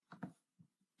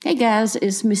Hey guys,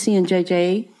 it's Missy and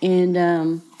JJ,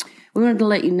 and we wanted to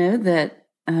let you know that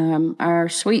our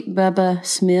sweet Bubba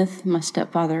Smith, my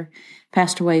stepfather,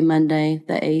 passed away Monday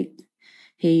the 8th.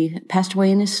 He passed away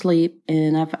in his sleep,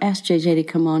 and I've asked JJ to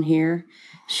come on here.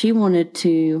 She wanted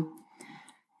to,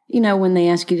 when they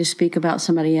ask you to speak about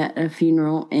somebody at a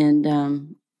funeral,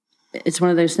 and it's one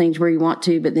of those things where you want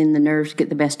to, but then the nerves get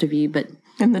the best of you.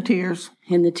 And the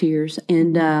tears.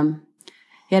 And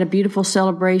he had a beautiful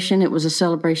celebration. It was a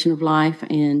celebration of life,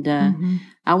 and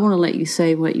I want to let you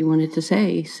say what you wanted to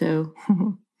say. So,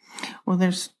 well,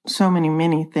 there's so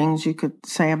many things you could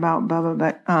say about Bubba,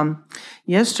 but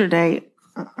yesterday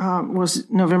was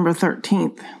November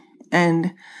 13th,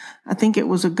 and I think it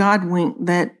was a God wink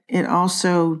that it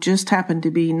also just happened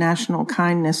to be National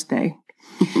Kindness Day,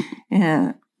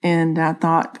 and I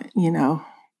thought,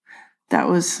 that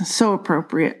was so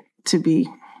appropriate to be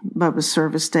Bubba's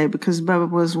service day, because Bubba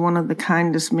was one of the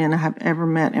kindest men I have ever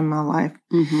met in my life.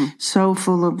 Mm-hmm. So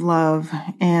full of love.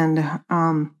 And,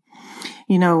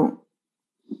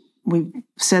 we've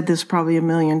said this probably a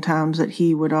million times, that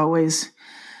he would always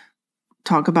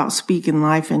talk about speaking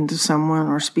life into someone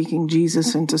or speaking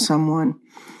Jesus into someone.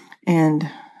 And,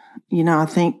 I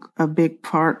think a big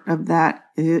part of that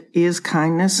is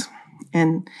kindness.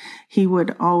 And he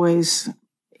would always,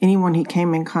 anyone he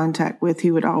came in contact with,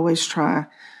 he would always try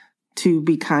to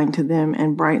be kind to them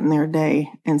and brighten their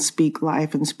day and speak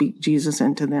life and speak Jesus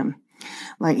into them.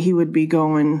 Like, he would be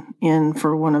going in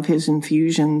for one of his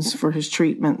infusions for his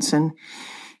treatments, and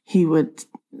he would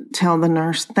tell the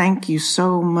nurse, "Thank you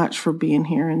so much for being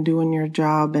here and doing your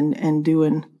job and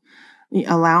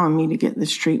allowing me to get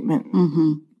this treatment,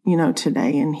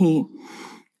 today." And he,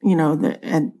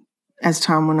 as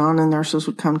time went on, the nurses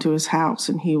would come to his house,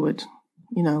 and he would,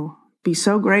 be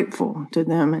so grateful to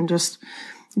them and just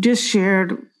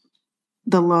shared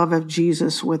the love of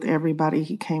Jesus with everybody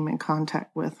he came in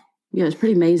contact with. Yeah, it's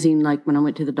pretty amazing. Like when I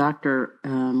went to the doctor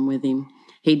with him,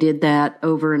 he did that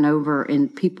over and over,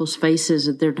 and people's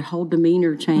faces, their whole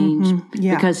demeanor changed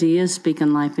because he is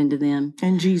speaking life into them.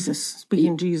 And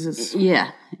speaking Jesus.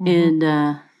 Yeah,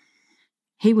 and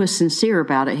he was sincere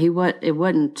about it. It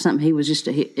wasn't something he was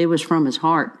it was from his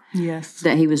heart. Yes.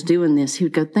 That he was doing this. He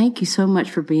would go, "Thank you so much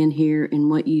for being here and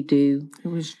what you do." It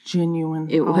was genuine.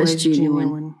 It was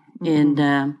genuine. And,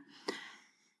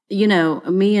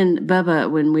 me and Bubba,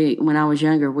 when I was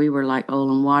younger, we were like oil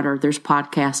and water. There's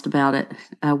podcasts about it.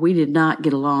 We did not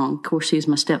get along. Of course, he's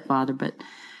my stepfather, but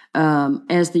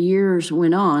as the years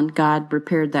went on, God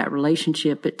repaired that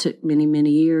relationship. It took many,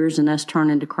 many years, and us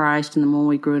turning to Christ, and the more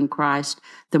we grew in Christ,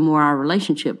 the more our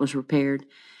relationship was repaired.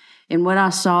 And what I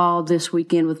saw this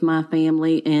weekend with my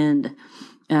family, and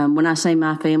when I say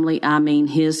my family, I mean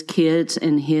his kids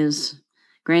and his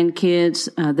grandkids.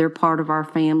 They're part of our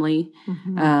family.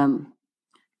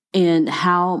 And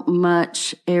how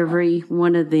much every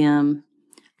one of them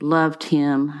loved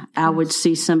him. I would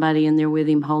see somebody in there with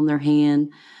him holding their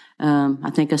hand.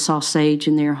 I think I saw Sage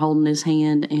in there holding his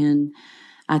hand, and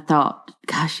I thought,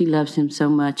 gosh, he loves him so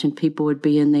much. And people would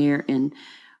be in there, and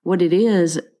what it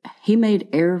is, he made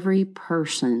every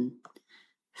person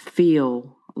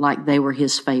feel like they were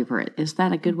his favorite. Is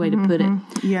that a good way to put it?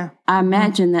 Yeah. I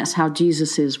imagine that's how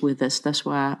Jesus is with us. That's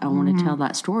why I want to tell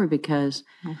that story, because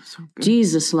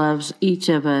Jesus loves each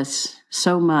of us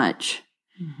so much.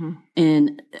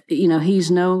 And,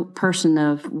 he's no person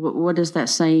of, what is that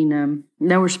saying?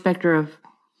 No respecter of,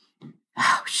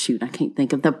 I can't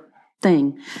think of the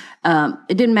thing.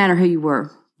 It didn't matter who you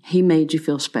were. He made you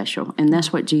feel special. And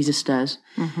that's what Jesus does.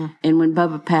 And when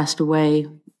Bubba passed away,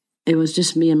 it was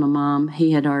just me and my mom.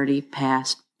 He had already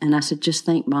passed. And I said, "Just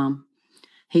think, Mom,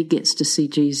 he gets to see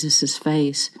Jesus'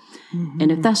 face."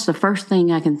 And if that's the first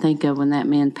thing I can think of when that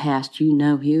man passed, he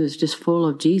was just full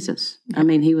of Jesus. I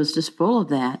mean, he was just full of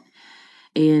that.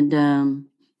 And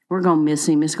we're going to miss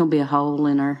him. It's going to be a hole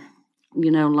in our,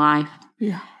 life.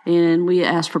 Yeah. And we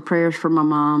asked for prayers for my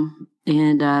mom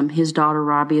and his daughter,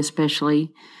 Robbie,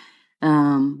 especially.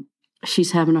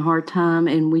 She's having a hard time,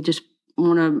 and we just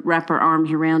want to wrap our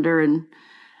arms around her, and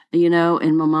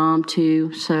and my mom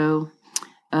too. So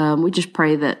we just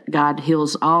pray that God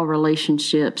heals all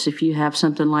relationships if you have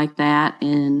something like that,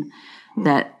 and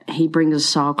that he brings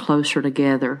us all closer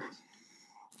together.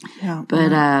 Yeah,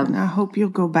 but I hope you'll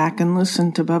go back and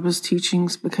listen to Bubba's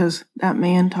teachings, because that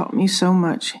man taught me so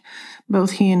much.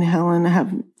 Both he and Helen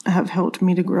have helped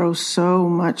me to grow so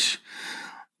much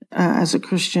as a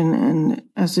Christian and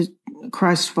as a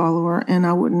Christ follower, and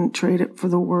I wouldn't trade it for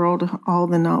the world, all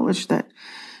the knowledge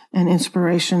and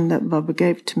inspiration that Bubba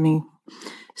gave to me.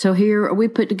 So here we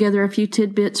put together a few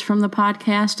tidbits from the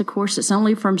podcast. Of course, it's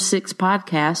only from 6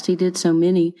 podcasts. He did so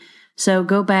many. So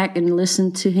go back and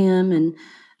listen to him, and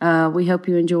we hope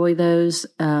you enjoy those.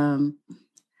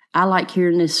 I like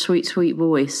hearing this sweet, sweet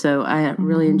voice, so I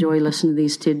really enjoy listening to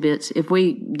these tidbits. If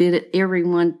we did it,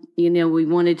 everyone, we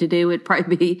wanted to do it,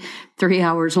 probably be 3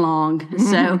 hours long.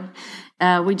 So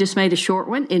we just made a short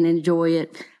one and enjoy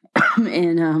it.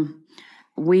 And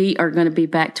we are going to be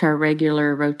back to our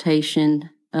regular rotation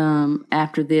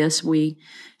after this. We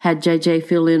had JJ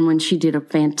fill in when she did a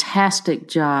fantastic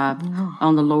job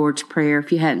on the Lord's Prayer.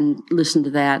 If you hadn't listened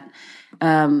to that.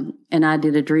 And I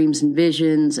did a dreams and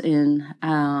visions, and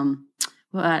I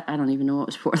don't even know what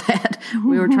was for that.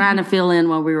 We were trying to fill in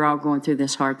while we were all going through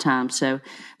this hard time. So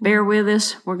bear with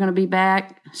us. We're going to be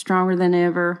back stronger than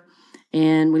ever.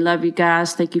 And we love you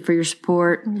guys. Thank you for your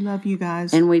support. We love you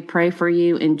guys. And we pray for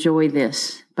you. Enjoy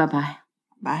this. Bye-bye.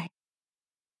 Bye.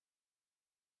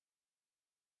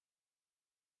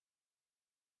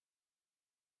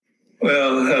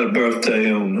 Well, I had a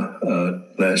birthday on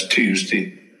last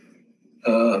Tuesday.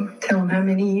 Tell them how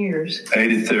many years.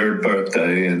 83rd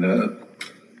birthday, and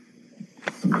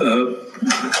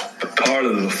part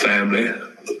of the family,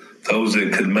 those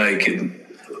that could make it,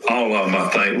 all of them, I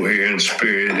think, were here in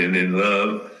spirit and in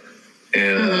love.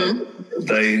 And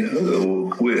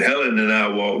Helen and I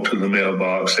walk to the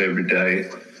mailbox every day,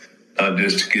 not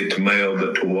just to get the mail,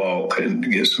 but to walk and to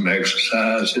get some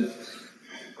exercise. And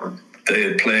they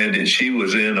had planned it. She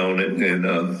was in on it,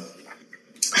 and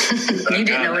you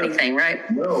didn't know anything, right?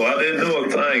 No, I didn't know a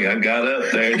thing. I got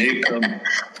up there, and here come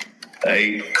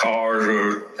 8 cars,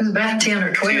 or it was about 10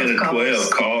 or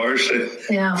 12 cars.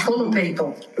 Yeah, full of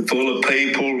people. Full of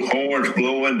people, horns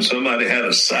blowing. Somebody had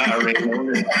a siren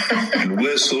on it, and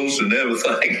whistles and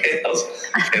everything else.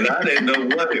 And I didn't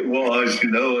know what it was.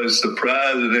 I was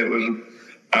surprised that it was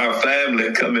our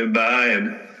family coming by,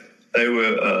 and they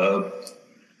were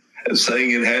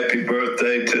singing happy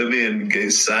birthday to me and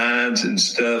gave signs and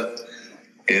stuff.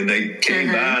 And they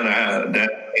came by, and down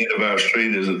the end of our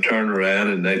street is a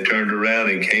turnaround, and they turned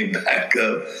around and came back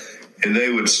up, and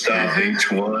they would stop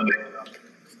each one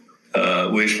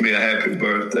and wish me a happy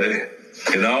birthday.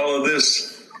 And all of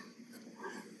this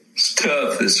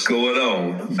stuff that's going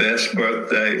on, best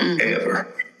birthday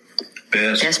ever.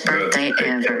 Best birthday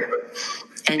ever.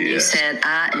 And you said,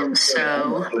 I am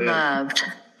so loved.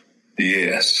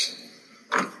 Yes.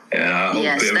 And I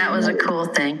hope that was a cool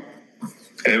thing.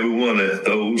 Every one of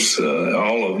those,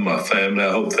 all of my family, I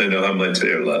hope they know how much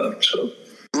they're loved. So,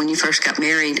 when you first got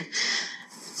married,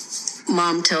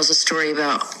 Mom tells a story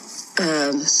about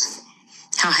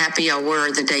how happy y'all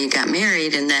were the day you got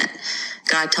married, and that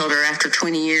God told her after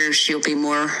 20 years you'll be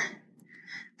more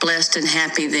blessed and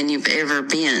happy than you've ever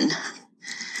been,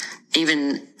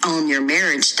 even on your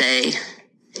marriage day.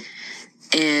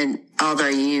 And although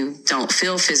you don't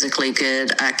feel physically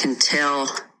good, I can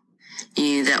tell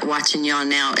you that watching y'all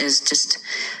now is just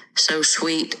so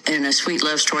sweet, and a sweet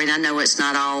love story. And I know it's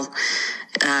not all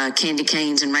candy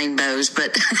canes and rainbows,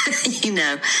 but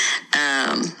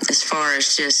as far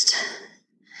as just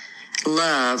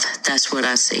love, that's what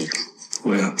I see.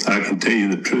 Well, I can tell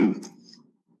you the truth.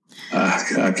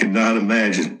 I cannot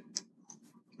imagine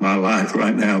my life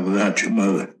right now without your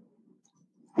mother.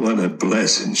 What a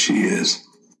blessing she is.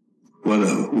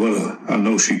 I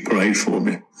know she prays for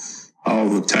me all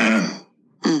the time.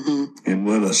 And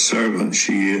what a servant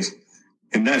she is.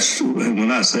 And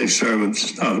when I say servant,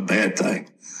 it's not a bad thing.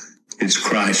 It's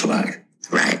Christ-like.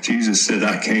 Right. Jesus said,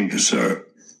 I came to serve.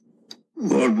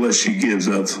 Lord, what she gives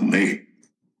up for me.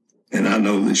 And I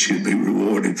know that she'll be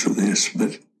rewarded for this,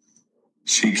 but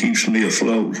she keeps me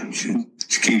afloat. She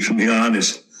keeps me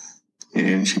honest,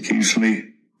 and she keeps me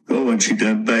going. She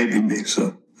doesn't baby me.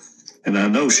 And I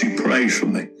know she prays for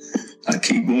me. I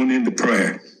keep going into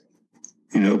prayer.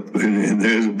 And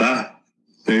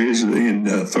there is in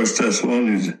 1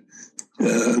 Thessalonians,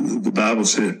 the Bible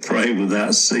says, pray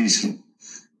without ceasing.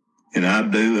 And I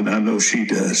do, and I know she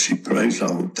does. She prays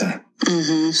all the time.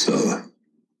 So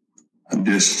I'm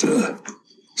just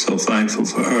so thankful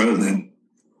for her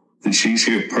that she's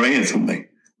here praying for me.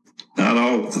 Not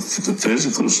all the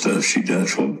physical stuff she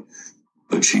does for me,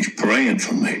 but she's praying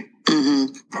for me.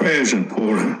 Prayer is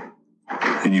important.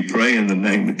 And you pray in the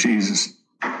name of Jesus.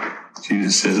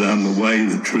 Jesus says, I'm the way,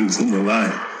 the truth, and the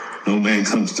life. No man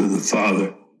comes to the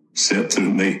Father except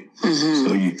through me.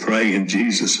 So you pray in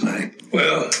Jesus' name.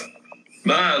 Well,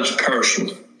 mine's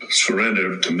personal.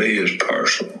 Surrender to me is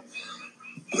personal.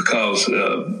 Because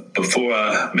before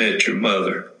I met your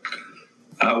mother,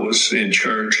 I was in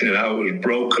church and I was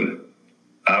broken.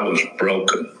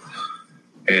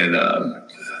 And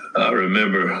I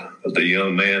remember the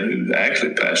young man who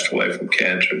actually passed away from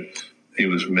cancer. He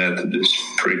was a Methodist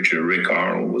preacher. Rick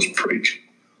Arnold was preaching.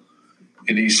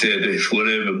 And he said, if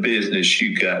whatever business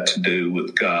you got to do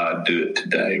with God, do it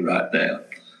today, right now.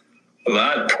 Well,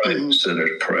 I'd pray the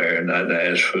sinner's prayer, and I'd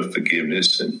ask for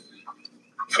forgiveness and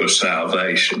for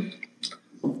salvation.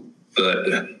 But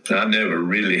I never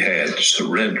really had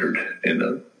surrendered in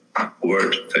the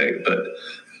word effect. But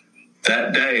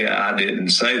that day, I didn't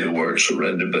say the word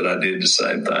surrender, but I did the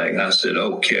same thing. I said,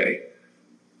 okay,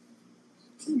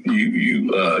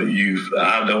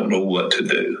 I don't know what to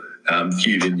do. I'm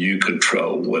giving you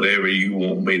control. Whatever you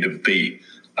want me to be,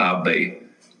 I'll be.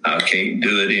 I can't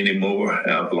do it anymore.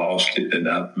 I've lost it and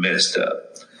I've messed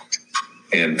up.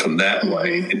 And from that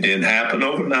way, it didn't happen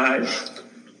overnight.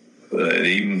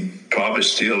 Even probably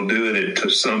still doing it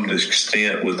to some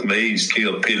extent with me,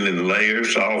 still peeling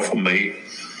layers off of me.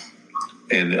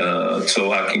 And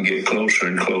so I can get closer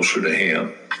and closer to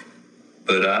him.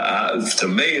 But to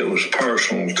me, it was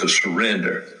personal to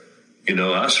surrender. You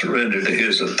know, I surrendered to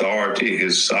his authority,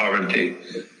 his sovereignty,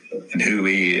 and who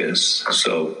he is.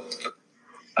 So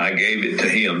I gave it to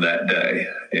him that day.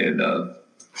 And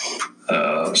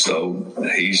so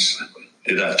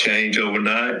did I change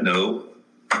overnight? No.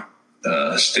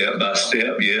 Step by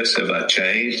step, yes. Have I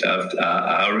changed?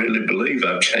 I really believe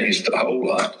I've changed a whole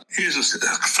lot. Here's a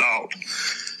thought.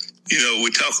 You know, we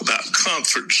talk about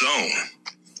comfort zone.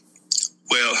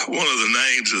 Well, one of the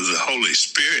names of the Holy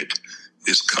Spirit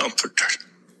is Comforter.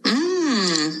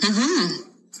 Mm-hmm.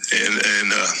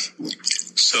 And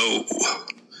so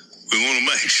we want to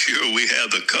make sure we have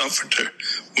the Comforter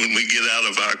when we get out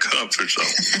of our comfort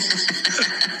zone.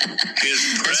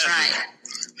 That's right.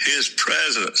 His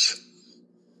presence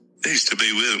needs to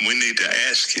be with him. We need to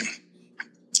ask him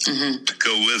to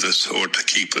go with us or to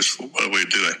keep us for what we're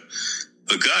doing.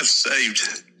 But God saved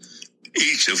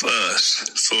each of us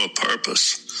for a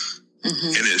purpose.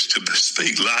 And it's to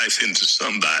speak life into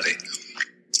somebody.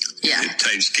 Yeah. It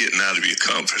takes getting out of your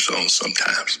comfort zone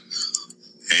sometimes.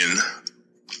 And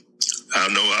I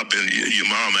know your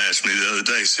mom asked me the other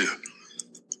day, Sue,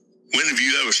 when have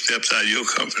you ever stepped out of your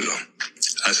comfort zone?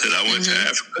 I said, I went to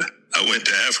Africa. I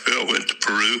went to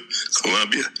Peru,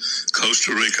 Colombia,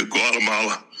 Costa Rica,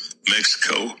 Guatemala,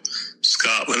 Mexico,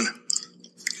 Scotland.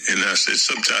 And I said,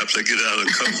 sometimes I get out of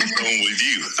the comfort zone with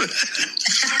you.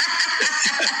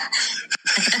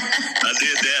 I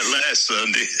did that last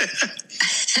Sunday.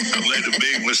 I made a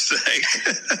big mistake.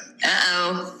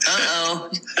 Uh-oh.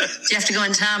 Did you have to go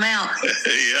in timeout?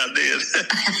 Yeah, I did.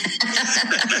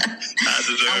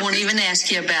 I won't even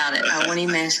ask you about it.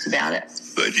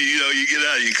 But, you know, you get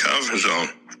out of your comfort zone.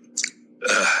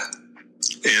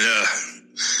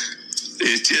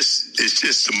 It's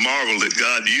just a marvel that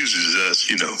God uses us,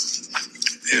 you know.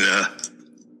 And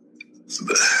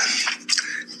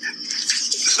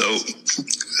so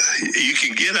you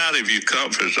can get out of your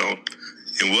comfort zone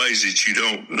in ways that you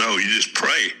don't know. You just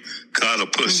pray. God will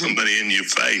put somebody in your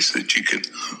face that you can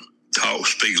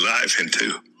speak life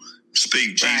into,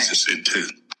 speak Jesus into.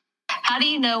 How do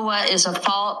you know what is a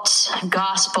false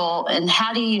gospel, and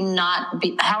how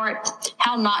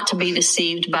not to be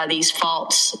deceived by these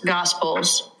false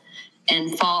gospels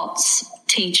and false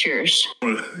teachers?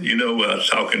 You know, I was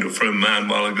talking to a friend of mine a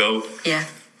while ago. Yeah.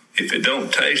 If it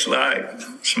don't taste like,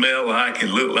 smell like,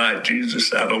 and look like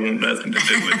Jesus, I don't want nothing to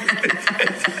do with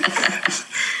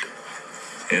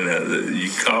it. And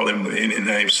you call him any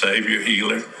name, Savior,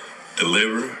 Healer,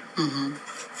 Deliverer,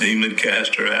 Demon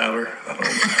Caster Outer. I don't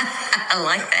know. I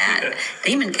like that. Yeah.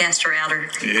 Demon Caster Outer.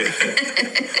 Yeah.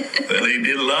 Well, he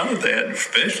did a lot of that,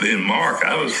 especially in Mark.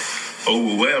 I was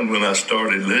overwhelmed when I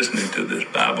started listening to this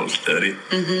Bible study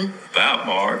about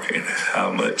Mark and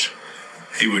how much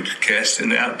he was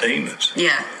casting out demons.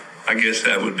 Yeah. I guess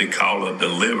that would be called a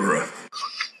deliverer.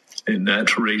 And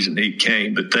that's the reason he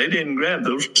came. But they didn't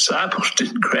those disciples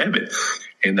didn't grab it.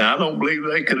 And I don't believe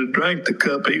they could have drank the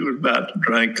cup he was about to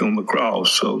drink on the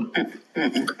cross. So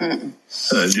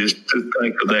just to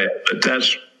think of that. But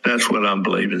that's what I'm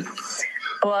believing.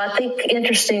 Well, I think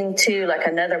interesting too, like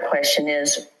another question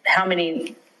is how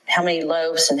many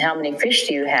loaves and how many fish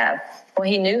do you have? Well,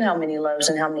 he knew how many loaves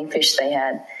and how many fish they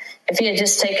had. If he had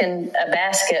just taken a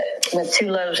basket with 2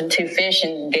 loaves and 2 fish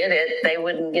and did it, they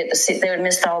wouldn't get to see, they would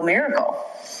miss the whole miracle.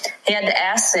 He had to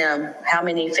ask them, how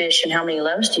many fish and how many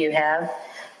loaves do you have?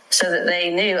 So that they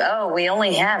knew, we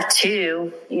only have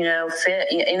 2, you know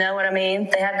what I mean?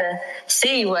 They had to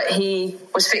see what he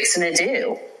was fixing to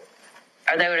do,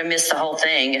 or they would have missed the whole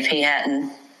thing if he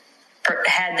hadn't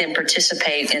had them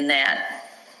participate in that.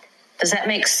 Does that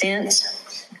make sense?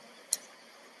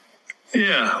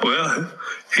 Yeah, well,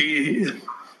 he,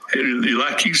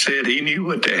 like you said, he knew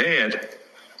what they had,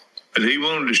 but he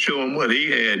wanted to show them what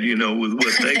he had, you know, with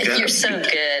what they got. You're so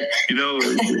good. You know,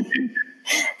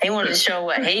 He wanted to show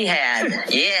what he had.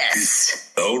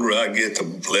 Yes. The older I get,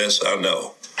 the less I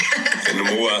know. And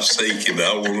the more I seek him,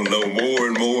 I want to know more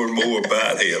and more and more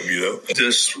about him,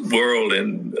 This world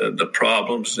and the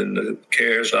problems and the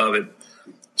cares of it,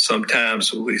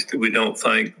 sometimes we don't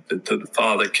think that the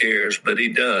Father cares, but he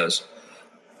does.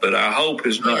 But our hope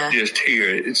is not just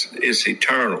here. It's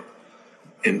eternal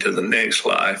into the next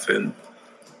life. And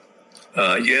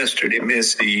yesterday,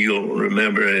 Missy, you'll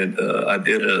remember, I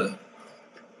did a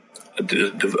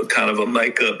kind of a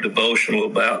makeup devotional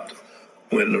about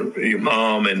when your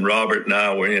mom and Robert and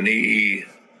I were in EE,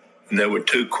 and there were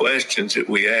two questions that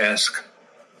we asked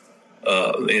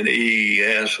in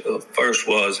EE. First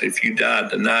was, if you died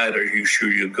tonight, are you sure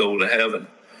you'll go to heaven?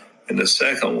 And the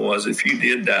second was, if you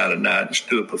did die tonight and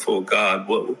stood before God,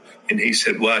 and he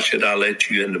said, why should I let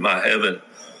you into my heaven?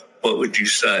 What would you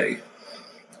say?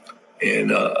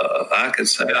 And I could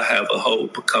say I have a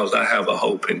hope because I have a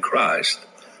hope in Christ.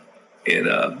 And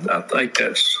I think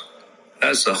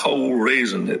that's the whole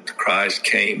reason that Christ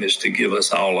came, is to give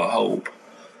us all a hope.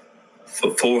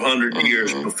 For 400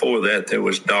 years before that, there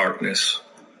was darkness.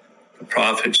 The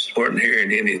prophets weren't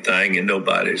hearing anything, and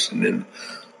nobody's. And then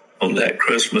on that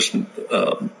Christmas,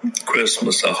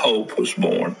 a hope was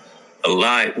born. A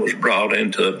light was brought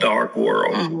into a dark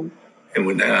world, and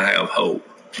we now have hope.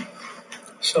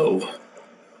 So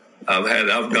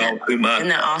I've gone through my. Isn't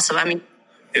that awesome? I mean,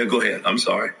 yeah. Go ahead. I'm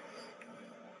sorry.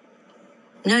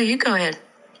 No, you go ahead.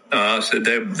 I said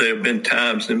there have been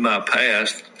times in my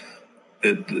past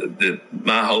that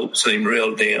my hope seemed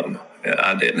real dim.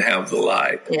 I didn't have the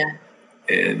light. Yeah.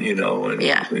 And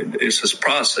it's this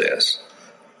process.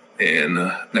 And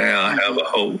now I have a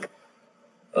hope.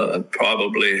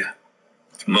 Probably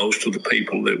most of the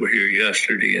people that were here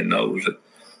yesterday and knows that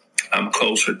I'm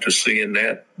closer to seeing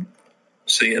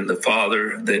the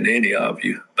Father than any of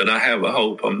you. But I have a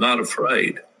hope. I'm not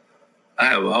afraid. I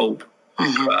have a hope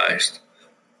in Christ.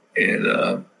 And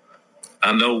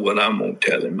I know what I'm going to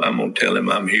tell him. I'm going to tell him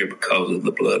I'm here because of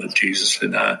the blood of Jesus,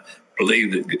 and I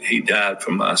believe that he died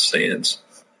for my sins.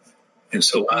 And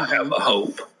so I have a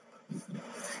hope.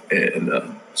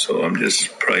 And so I'm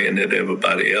just praying that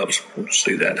everybody else will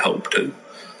see that hope too.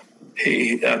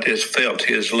 I just felt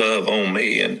his love on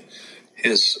me, and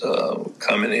his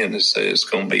coming in and say it's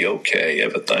going to be okay,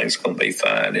 everything's going to be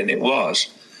fine, and it was.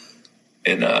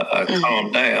 And I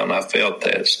calmed down. I felt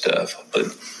that stuff.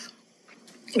 But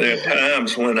there are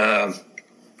times when I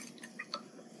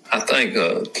think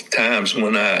times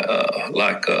when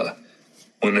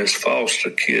when his foster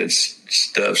kids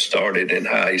stuff started and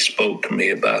how he spoke to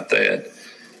me about that.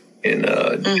 And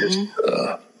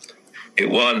it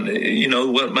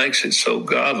wasn't, what makes it so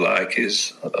godlike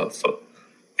is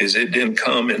it didn't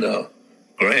come in a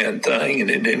grand thing, and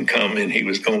it didn't come in he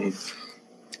was going to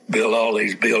build all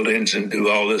these buildings and do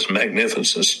all this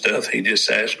magnificent stuff. He just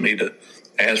asked me to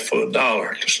ask for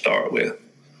 $1 to start with,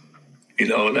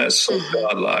 and that's so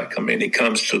godlike. I mean, he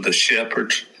comes to the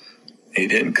shepherds. He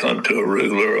didn't come to a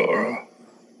ruler or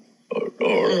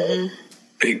a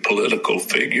big political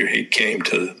figure. He came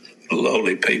to the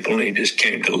lowly people, and he just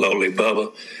came to lowly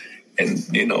Bubba and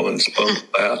spoke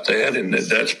about that. And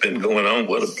that's been going on.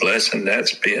 What a blessing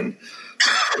that's been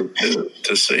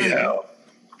to see how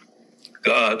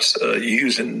God's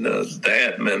using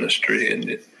that ministry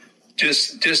and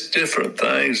just different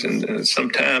things. And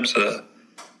sometimes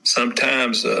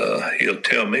he'll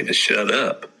tell me to shut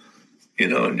up,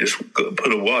 and just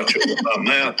put a watch over my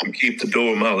mouth and keep the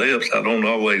door of my lips. I don't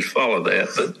always follow that,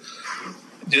 but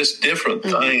just different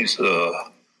things.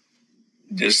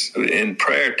 Just in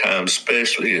prayer time,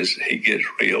 especially, as he gets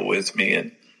real with me,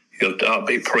 and I'll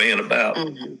be praying about.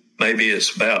 Maybe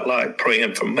it's about like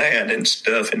praying for Matt and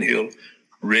stuff, and he'll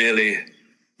really,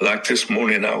 like this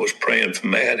morning, I was praying for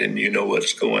Matt, and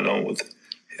what's going on with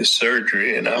his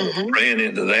surgery, and I was praying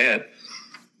into that,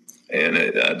 and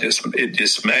it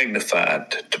just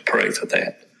magnified to pray for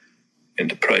that and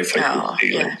to pray for his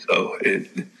healing. Yeah. So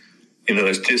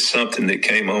it's just something that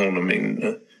came on. I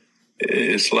mean,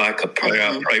 it's like a prayer.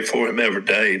 I pray for him every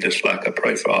day, just like I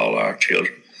pray for all our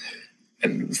children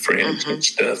and friends and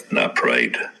stuff. And I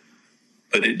prayed,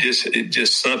 but it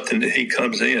just something that he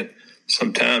comes in.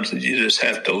 Sometimes you just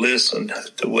have to listen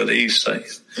to what he's saying,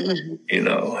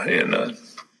 and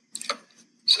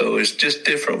so it's just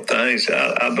different things.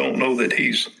 I don't know that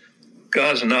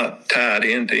God's not tied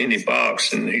into any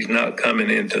box, and he's not coming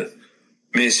into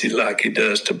Missy like he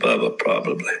does to Bubba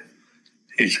probably.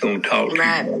 He's going to talk to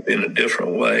you in a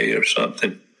different way or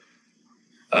something.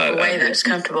 A way that's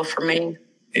comfortable for me.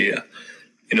 Yeah.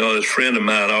 A friend of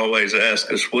mine always asks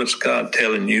us, what's God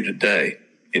telling you today?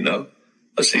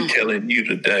 What's he telling you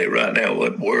today, right now?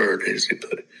 What word is he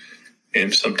putting?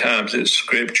 And sometimes it's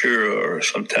scripture, or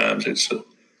sometimes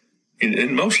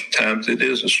and most times it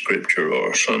is a scripture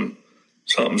or something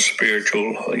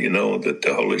spiritual, that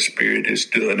the Holy Spirit is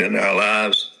doing in our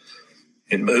lives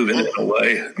and moving in a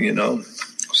way,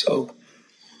 So,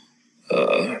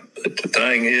 but the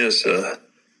thing is,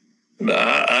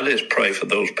 I just pray for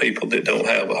those people that don't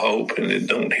have a hope and that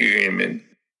don't hear him.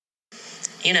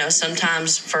 And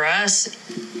sometimes for us,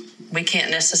 we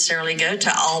can't necessarily go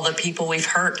to all the people we've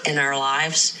hurt in our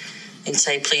lives and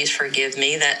say, please forgive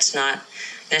me. That's not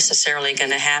necessarily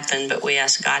going to happen, but we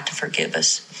ask God to forgive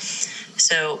us.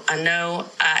 So I know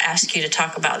I asked you to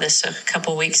talk about this a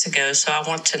couple weeks ago, so I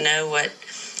want to know what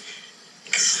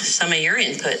some of your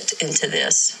input into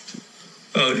this.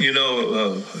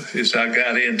 As I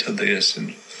got into this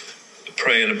and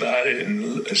praying about it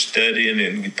and studying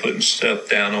and putting stuff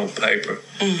down on paper,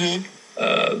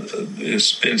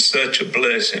 it's been such a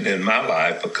blessing in my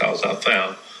life because I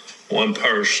found one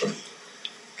person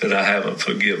that I haven't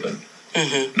forgiven,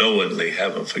 knowingly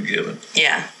haven't forgiven.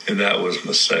 Yeah. And that was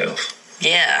myself.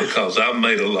 Yeah. Because I've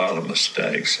made a lot of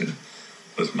mistakes and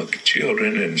with my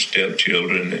children and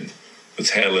stepchildren and with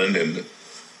Helen and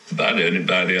about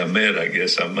anybody I met, I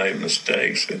guess I made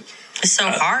mistakes. And it's so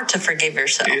hard to forgive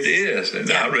yourself. It is.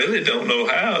 And I really don't know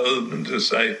how other than to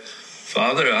say,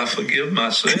 Father, I forgive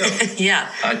myself.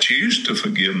 Yeah. I choose to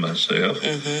forgive myself.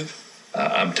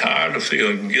 I'm tired of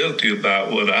feeling guilty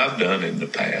about what I've done in the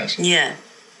past. Yeah.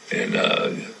 And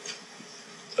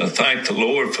I thank the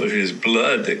Lord for his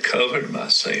blood that covered my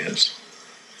sins.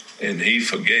 And he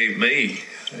forgave me.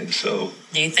 And so...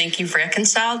 Do you think you've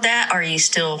reconciled that? Or are you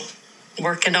still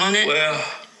working on it? Well,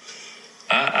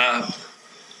 I'm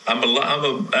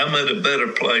at a better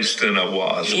place than I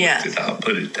was. Yeah. I'll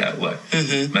put it that way.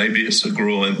 Maybe it's a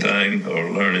growing thing or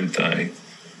a learning thing.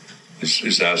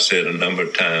 As I've said a number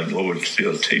of times, Lord's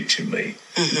still teaching me.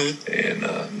 And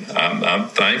I'm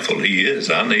thankful he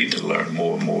is. I need to learn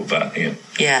more and more about him.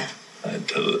 Yeah.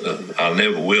 I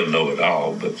never will know it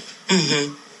all, but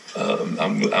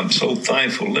I'm so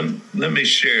thankful. Let me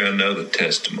share another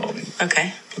testimony.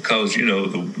 Okay. Because,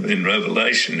 in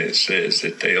Revelation it says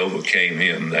that they overcame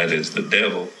him, that is the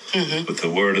devil, with the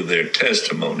word of their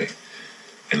testimony.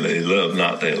 And they loved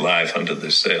not their life unto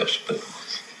themselves. But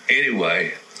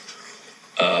anyway,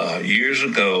 years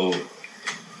ago,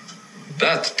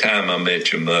 about the time I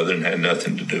met your mother and had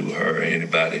nothing to do with her or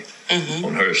anybody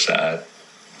on her side,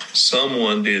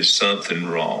 someone did something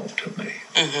wrong to me.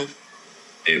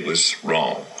 It was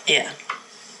wrong. Yeah.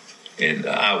 And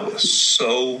I was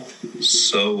so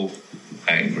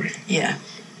angry. Yeah.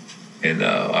 And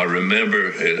I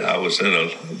remember I was in a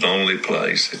lonely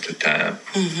place at the time.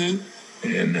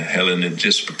 And Helen had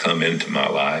just come into my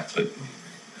life, but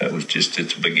that was just at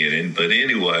the beginning. But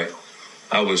anyway,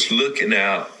 I was looking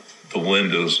out the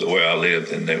windows where I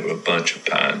lived, and there were a bunch of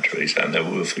pine trees. I never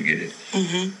will forget it.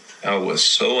 I was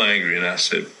so angry, and I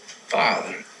said,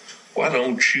 Father, why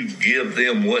don't you give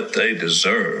them what they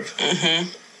deserve?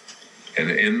 And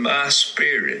in my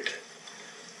spirit,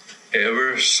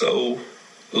 ever so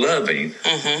loving,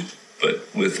 but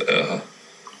with a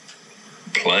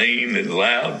plain and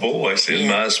loud voice in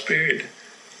my spirit,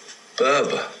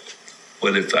 Bubba,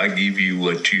 what if I give you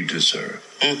what you deserve?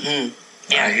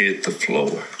 I hit the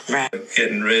floor. Right.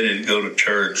 Getting ready to go to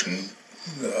church, and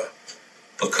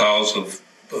because of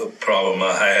a problem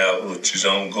I have, which is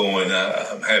ongoing,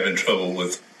 I'm having trouble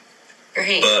with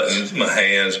buttons, my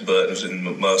hands, buttons, and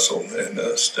my muscle and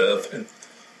stuff. And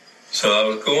so I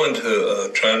was going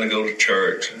to, trying to go to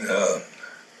church.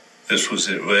 This was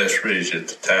at West Ridge at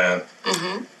the time.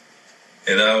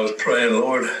 And I was praying,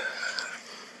 Lord,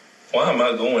 why am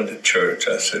I going to church?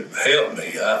 I said, help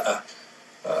me. I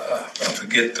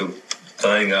forget the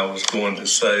thing I was going to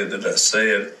say that I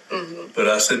said. But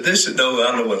I said,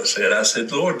 I know what I said. I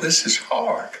said, Lord, this is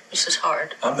hard. This is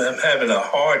hard. I'm having a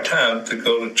hard time to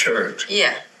go to church.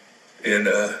 Yeah. And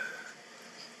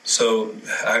so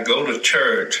I go to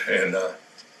church, and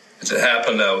as it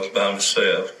happened, I was by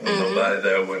myself. There was nobody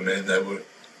there with me.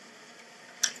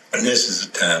 And this is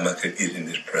the time I could get in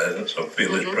his presence or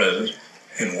feel his presence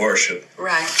in worship.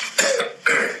 Right.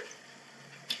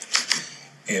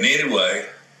 And anyway,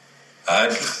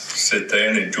 I'd sit there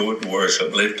and enjoy the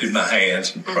worship, lifting my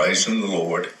hands and praising the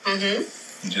Lord, and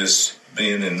just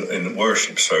being in the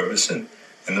worship service. And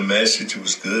the message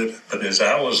was good. But as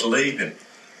I was leaving,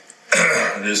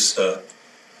 this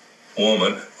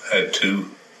woman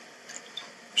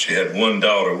she had one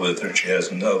daughter with her. She has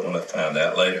another one, I found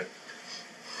out later.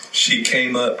 She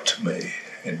came up to me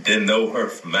and didn't know her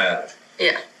from Adam.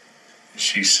 Yeah.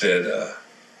 She said,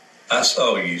 I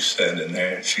saw you standing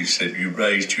there, and she said, you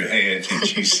raised your hands, and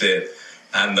she said,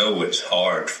 I know it's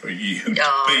hard for you to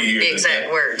be here exact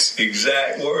today. words.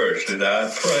 Exact words that I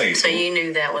prayed. So you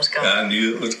knew that was God. I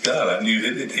knew it was God. I knew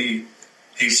that he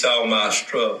saw my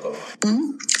struggle.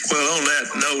 Mm-hmm. Well, on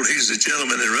that note, he's a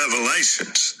gentleman in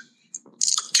Revelations.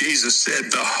 Jesus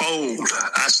said, behold,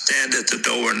 I stand at the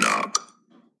door and knock.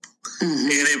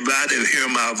 Mm-hmm. Anybody who hear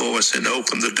my voice and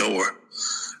open the door,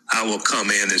 I will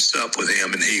come in and sup with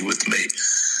him and he with me.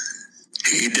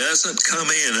 He doesn't come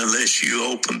in unless you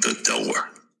open the door.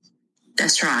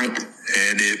 That's right.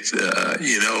 And if,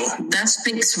 that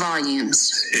speaks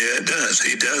volumes. Yeah, it does.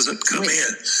 He doesn't come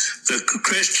in. The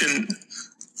Christian,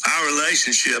 our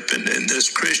relationship in this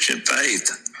Christian faith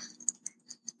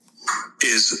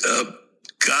is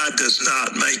God does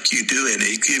not make you do it.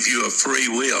 He gives you a free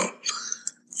will.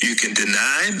 You can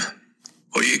deny him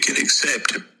or you can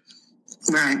accept him.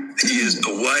 Right. He is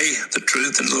the way, the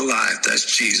truth, and the life. That's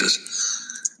Jesus.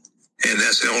 And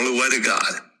that's the only way to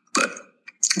God.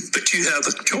 But you have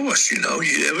a choice,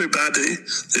 everybody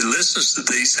that listens to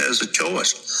these has a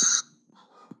choice.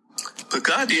 But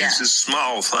God uses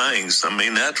small things. I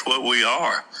mean, that's what we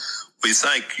are. We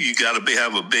think you got to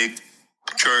have a big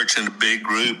church and a big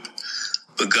group.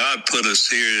 But God put us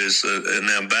here as an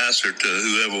ambassador to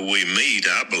whoever we meet,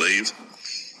 I believe.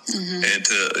 Mm-hmm. And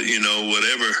to,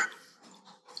 whatever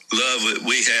love that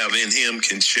we have in him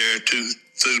can share through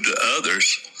to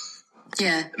others.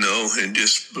 Yeah. And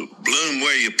just bloom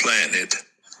where you planted.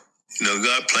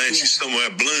 God plants you somewhere,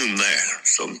 bloom there.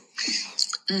 So,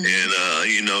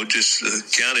 and, just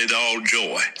count it all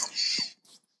joy.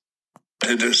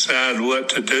 To decide what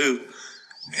to do.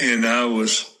 And I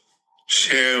was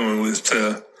sharing with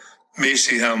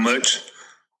Missy how much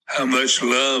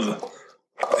love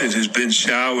that has been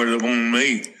showered upon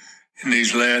me in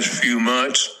these last few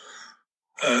months,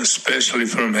 especially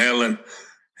from Helen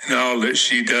and all that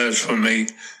she does for me,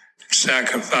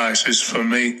 sacrifices for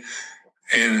me.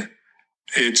 And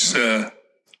it's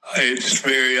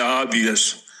very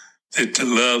obvious that the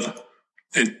love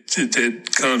that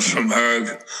comes from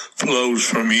her flows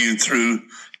from you through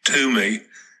to me.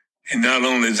 And not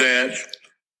only that,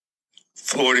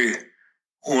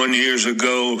 41 years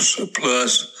ago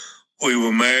plus, we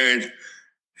were married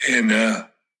and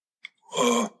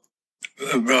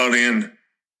brought in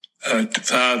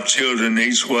 5 children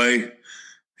each way,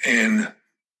 and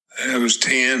there was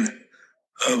 10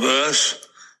 of us.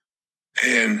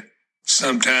 And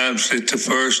sometimes at the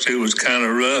first it was kind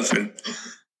of rough and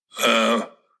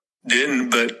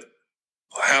but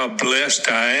how blessed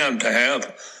I am to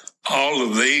have all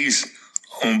of these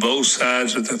on both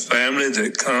sides of the family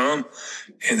that come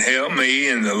and help me,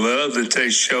 and the love that they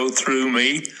show through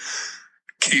me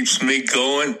keeps me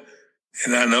going.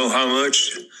 And I know how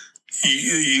much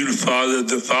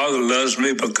the Father loves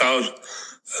me because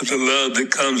of the love that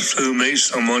comes through me.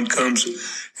 Someone comes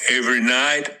every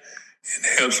night and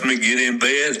helps me get in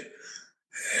bed,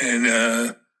 and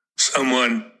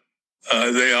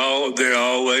they're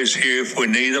always here if we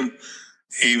need them.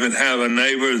 Even have a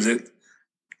neighbor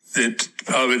that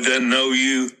probably doesn't know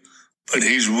you, but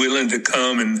he's willing to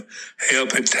come and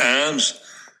help at times.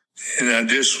 And I'm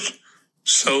just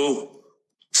so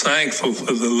thankful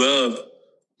for the love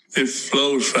that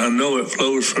flows. I know it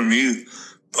flows from you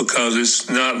because it's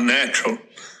not natural.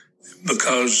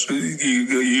 Because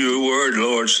your word,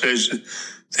 Lord, says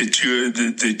that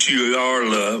you are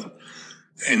love,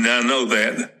 and I know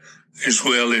that as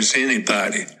well as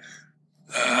anybody.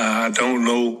 I don't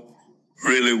know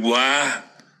really why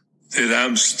that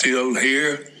I'm still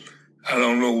here. I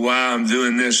don't know why I'm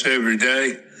doing this every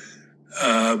day,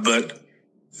 but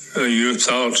your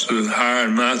thoughts are higher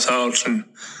than my thoughts, and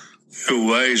your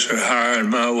ways are higher than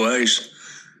my ways.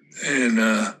 And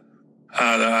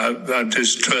I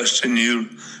just trust in you,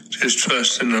 just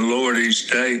trust in the Lord each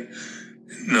day,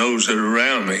 and those that are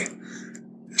around me.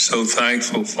 So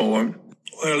thankful for him.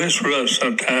 Well, it's rough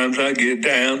sometimes. I get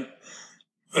down,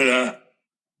 but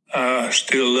I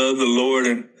still love the Lord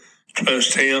and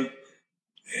trust him.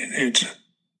 And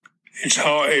it's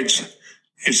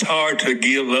hard to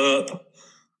give up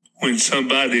when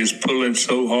somebody is pulling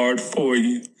so hard for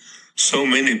you. So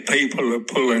many people are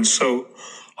pulling so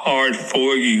hard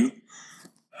for you.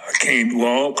 I can't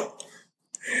walk,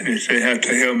 and they have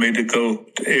to help me to go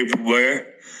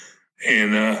everywhere.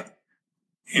 And,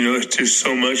 it's just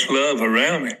so much love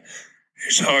around me.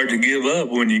 It's hard to give up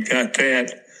when you got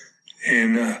that.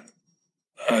 And the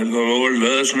Lord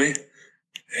loves me.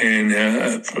 And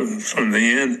from the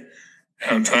end,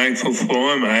 I'm thankful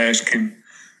for him. I asked him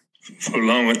for a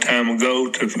long time ago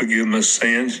to forgive my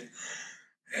sins.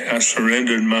 I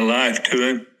surrendered my life to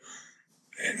him.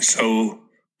 And so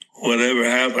whatever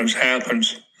happens,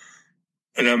 happens.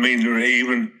 But I mean,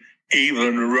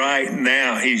 even right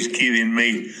now, he's giving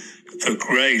me the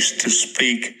grace to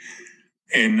speak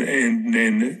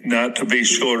and not to be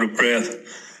short of breath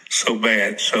so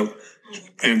bad. So it's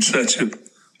been such a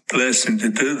blessing to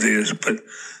do this. But,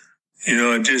 you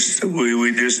know,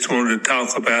 we just wanted to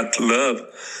talk about the love,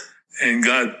 and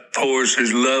God pours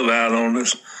his love out on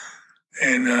us.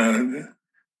 And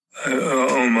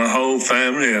on my whole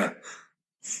family, I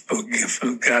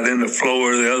got in the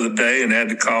floor the other day and had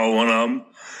to call one of them.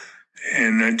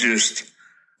 And I just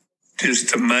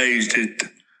amazed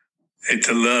at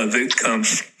the love that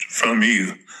comes from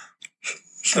you.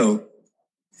 So,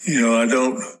 you know, I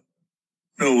don't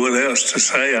know what else to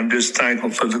say. I'm just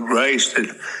thankful for the grace that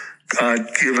God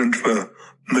given for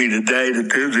me today to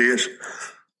do this.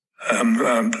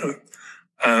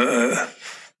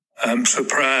 I'm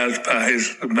surprised by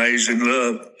his amazing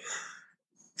love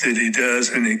that he does,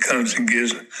 and he comes and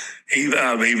gives.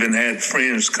 I've even had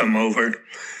friends come over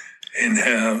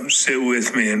and sit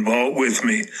with me and walk with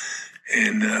me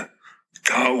and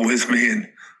talk with me, and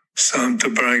some to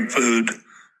bring food.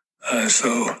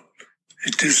 So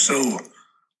it's just so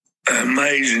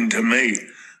amazing to me,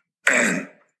 and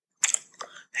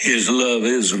his love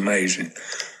is amazing.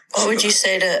 What would you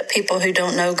say to people who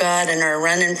don't know God and are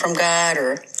running from God?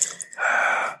 Or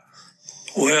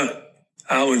well,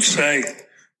 I would say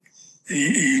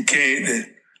you can't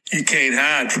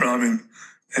hide from him.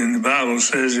 And the Bible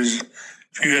says, if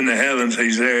you're in the heavens,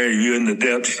 he's there. If you're in the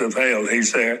depths of hell,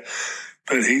 he's there.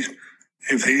 But he's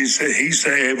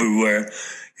there everywhere.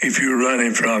 If you're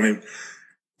running from him,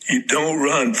 you don't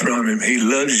run from him. He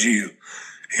loves you.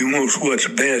 He wants what's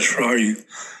best for you.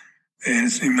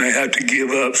 And you may have to give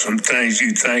up some things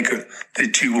you think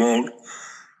that you want,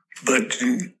 but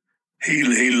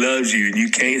he loves you, and you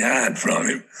can't hide from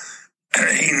him.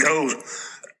 He knows,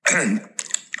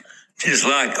 just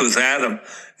like with Adam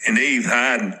and Eve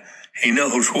hiding, he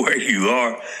knows where you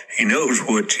are. He knows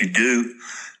what you do,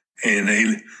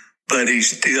 but he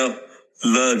still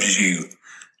loves you,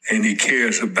 and he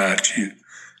cares about you.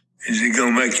 Is he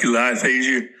going to make your life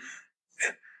easier?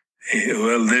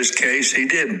 Well, in this case, he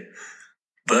didn't.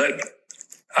 But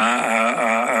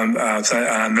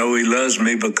I know he loves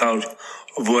me because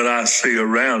of what I see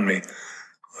around me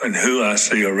and who I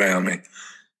see around me.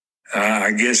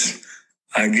 I guess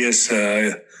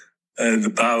the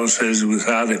Bible says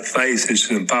without faith it's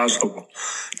impossible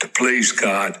to please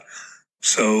God.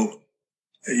 So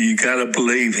you got to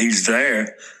believe he's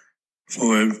there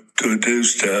for him to do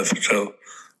stuff. So,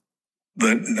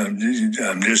 but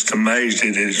I'm just amazed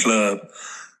at his love.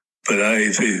 But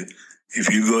if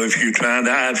you're trying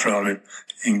to hide from him,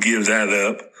 you can give that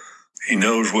up. He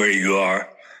knows where you are,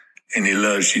 and he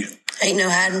loves you. Ain't no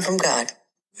hiding from God.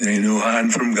 Ain't no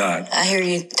hiding from God. I hear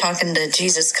you talking to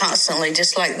Jesus constantly,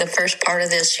 just like the first part of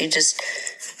this. You just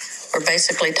were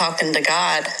basically talking to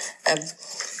God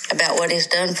about what he's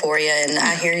done for you, and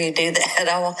I hear you do that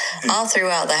all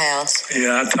throughout the house.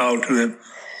 Yeah, I talk to him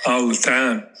all the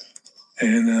time,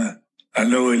 and I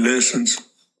know he listens.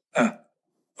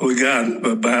 We got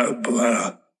about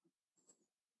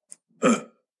a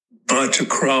bunch of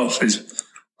crosses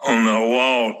on the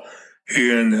wall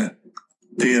here in the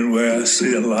den where I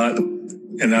see a lot.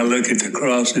 And I look at the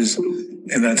crosses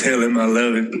and I tell him I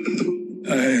love him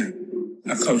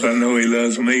because I know he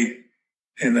loves me.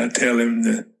 And I tell him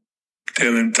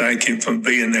thank him for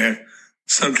being there.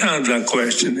 Sometimes I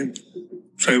question him,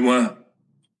 say, why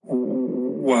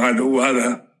do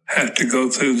I have to go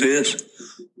through this?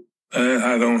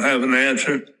 I don't have an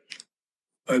answer,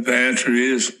 but the answer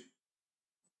is,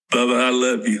 Bubba, I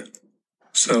love you.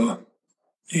 So,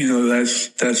 you know,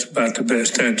 that's about the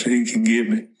best answer he can give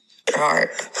me.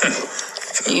 Art.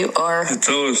 You are. I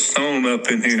throw a stone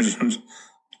up in here,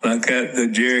 like that the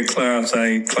Jerry Klaus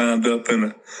thing, climbed up in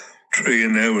a tree,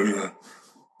 and there was a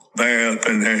bear up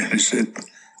in there. And he said,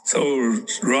 throw a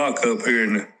rock up here,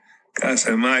 and the guy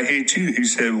said, might hit you. He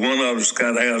said, one of us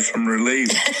got to have some relief.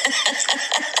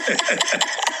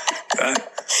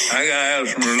 I got to have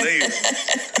some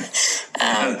relief.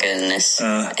 Oh, goodness.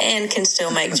 And can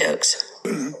still make jokes.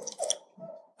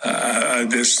 I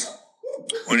just,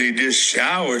 when he just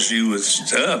showers you with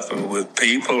stuff and with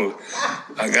people,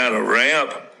 I got a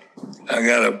ramp. I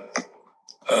got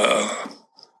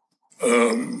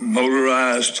a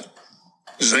motorized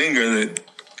Zinger that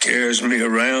carries me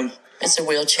around. It's a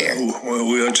wheelchair. A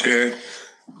wheelchair.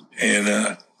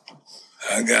 And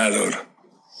I got a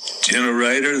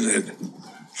generator that a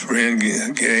friend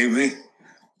gave me.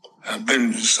 I've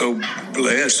been so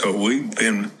blessed, or we've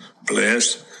been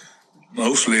blessed.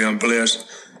 Mostly I'm blessed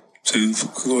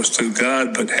through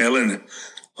God, but Helen,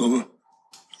 oh,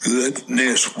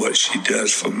 goodness, what she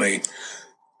does for me.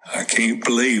 I can't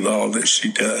believe all that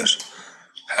she does.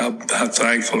 How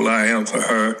thankful I am for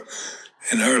her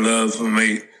and her love for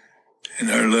me and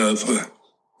her love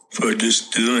for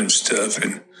just doing stuff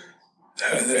and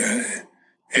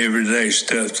everyday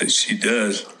stuff that she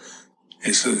does.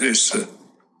 It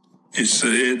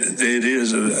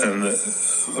is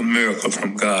a miracle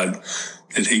from God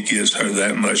that he gives her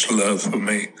that much love for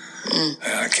me.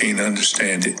 I can't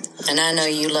understand it. And I know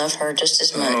you love her just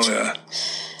as much. Oh, yeah.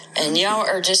 And y'all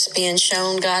are just being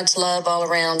shown God's love all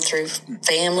around through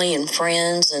family and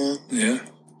friends, and yeah,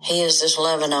 he is just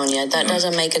loving on you. That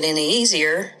doesn't make it any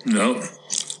easier. No.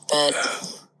 But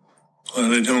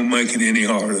well, it don't make it any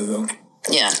harder, though.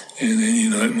 Yeah. And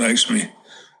then, it makes me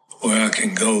where I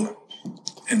can go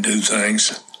and do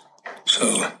things.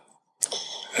 So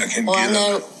I can I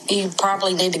know you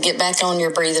probably need to get back on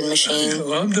your breathing machine.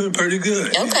 Well, I'm doing pretty good.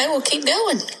 Okay, well, keep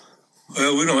going.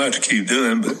 Well, we don't have to keep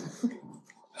doing, but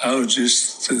I was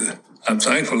just, I'm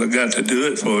thankful I got to do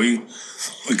it for you.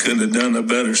 We couldn't have done a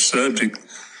better subject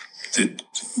that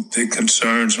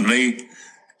concerns me.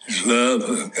 Is love.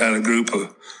 I got a group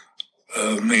of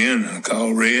men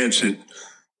called Reds that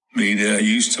I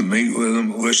used to meet with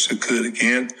them. I wish I could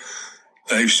again.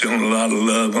 They've shown a lot of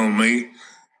love on me.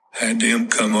 Had them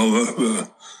come over.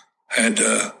 Had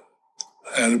about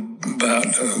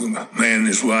a man and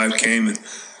his wife came and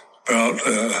brought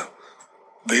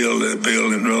Bill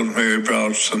and Rosemary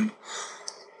brought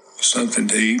something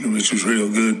to eat, which was real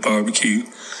good, barbecue.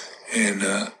 And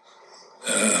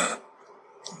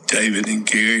David and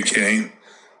Gary came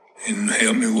and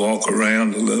helped me walk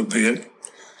around a little bit.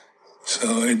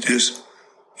 So it just,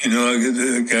 I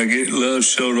get love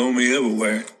showed on me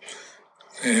everywhere.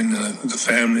 And the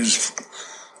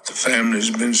family's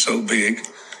been so big.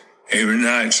 Every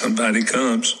night somebody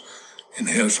comes and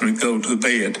helps me go to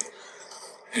bed.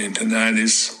 And tonight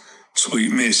is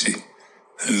Sweet Missy,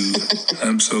 who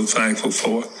I'm so thankful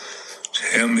for, to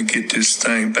help me get this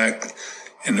thing back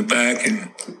in the back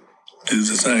and do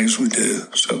the things we do.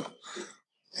 So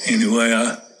anyway,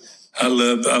 I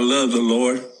love the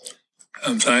Lord.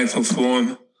 I'm thankful for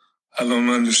him. I don't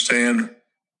understand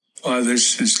why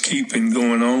this is keeping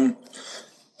going on.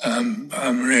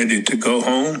 I'm ready to go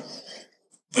home,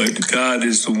 but God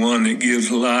is the one that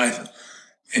gives life,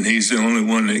 and he's the only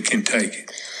one that can take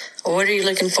it. What are you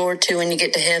looking forward to when you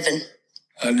get to heaven?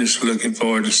 I'm just looking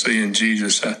forward to seeing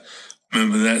Jesus. I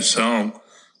remember that song.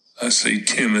 I see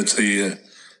Timothy,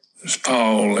 there's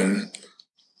Paul and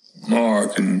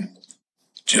Mark and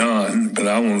John, but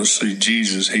I want to see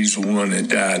Jesus. He's the one that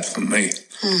died for me.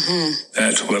 Mm-hmm.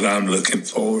 That's what I'm looking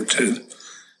forward to,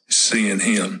 seeing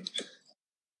him.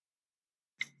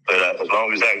 But as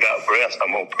long as I got breath,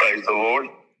 I'm going to praise the Lord.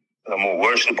 I'm going to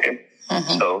worship him.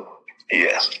 Mm-hmm. So,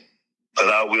 yes. But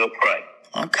I will pray.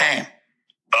 Okay.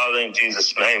 Father, in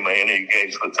Jesus' name, I enter your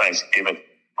gates with thanksgiving,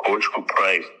 courts with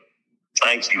praise.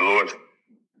 Thank you, Lord,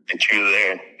 that you're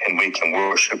there and we can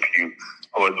worship you.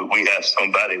 Lord, we have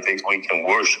somebody that we can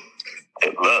worship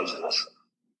that loves us.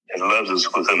 It loves us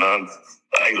with an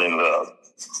unfailing love,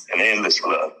 an endless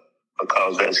love,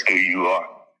 because that's who you are.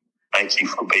 Thank you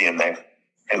for being there.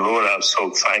 And Lord, I'm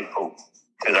so thankful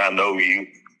that I know you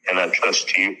and I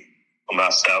trust you for my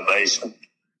salvation.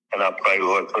 And I pray,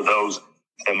 Lord, for those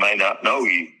that may not know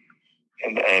you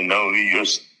and know you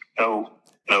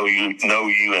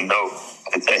and know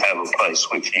that they have a place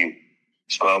with you.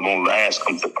 So I'm going to ask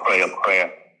them to pray a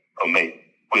prayer for me,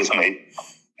 with me,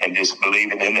 and just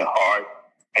believe it in their heart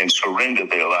and surrender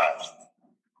their lives.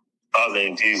 Father,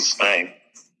 in Jesus' name,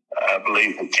 I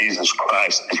believe that Jesus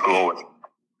Christ is Lord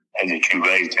and that you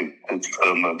raised him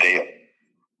from the dead.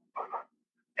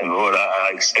 And Lord,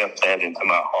 I accept that into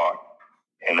my heart.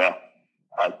 And I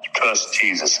trust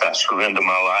Jesus. I surrender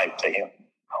my life to him.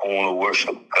 I want to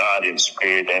worship God in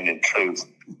spirit and in truth.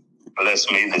 Bless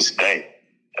me this day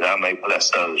that I may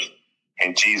bless others.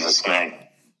 In Jesus' name,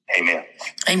 amen.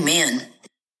 Amen.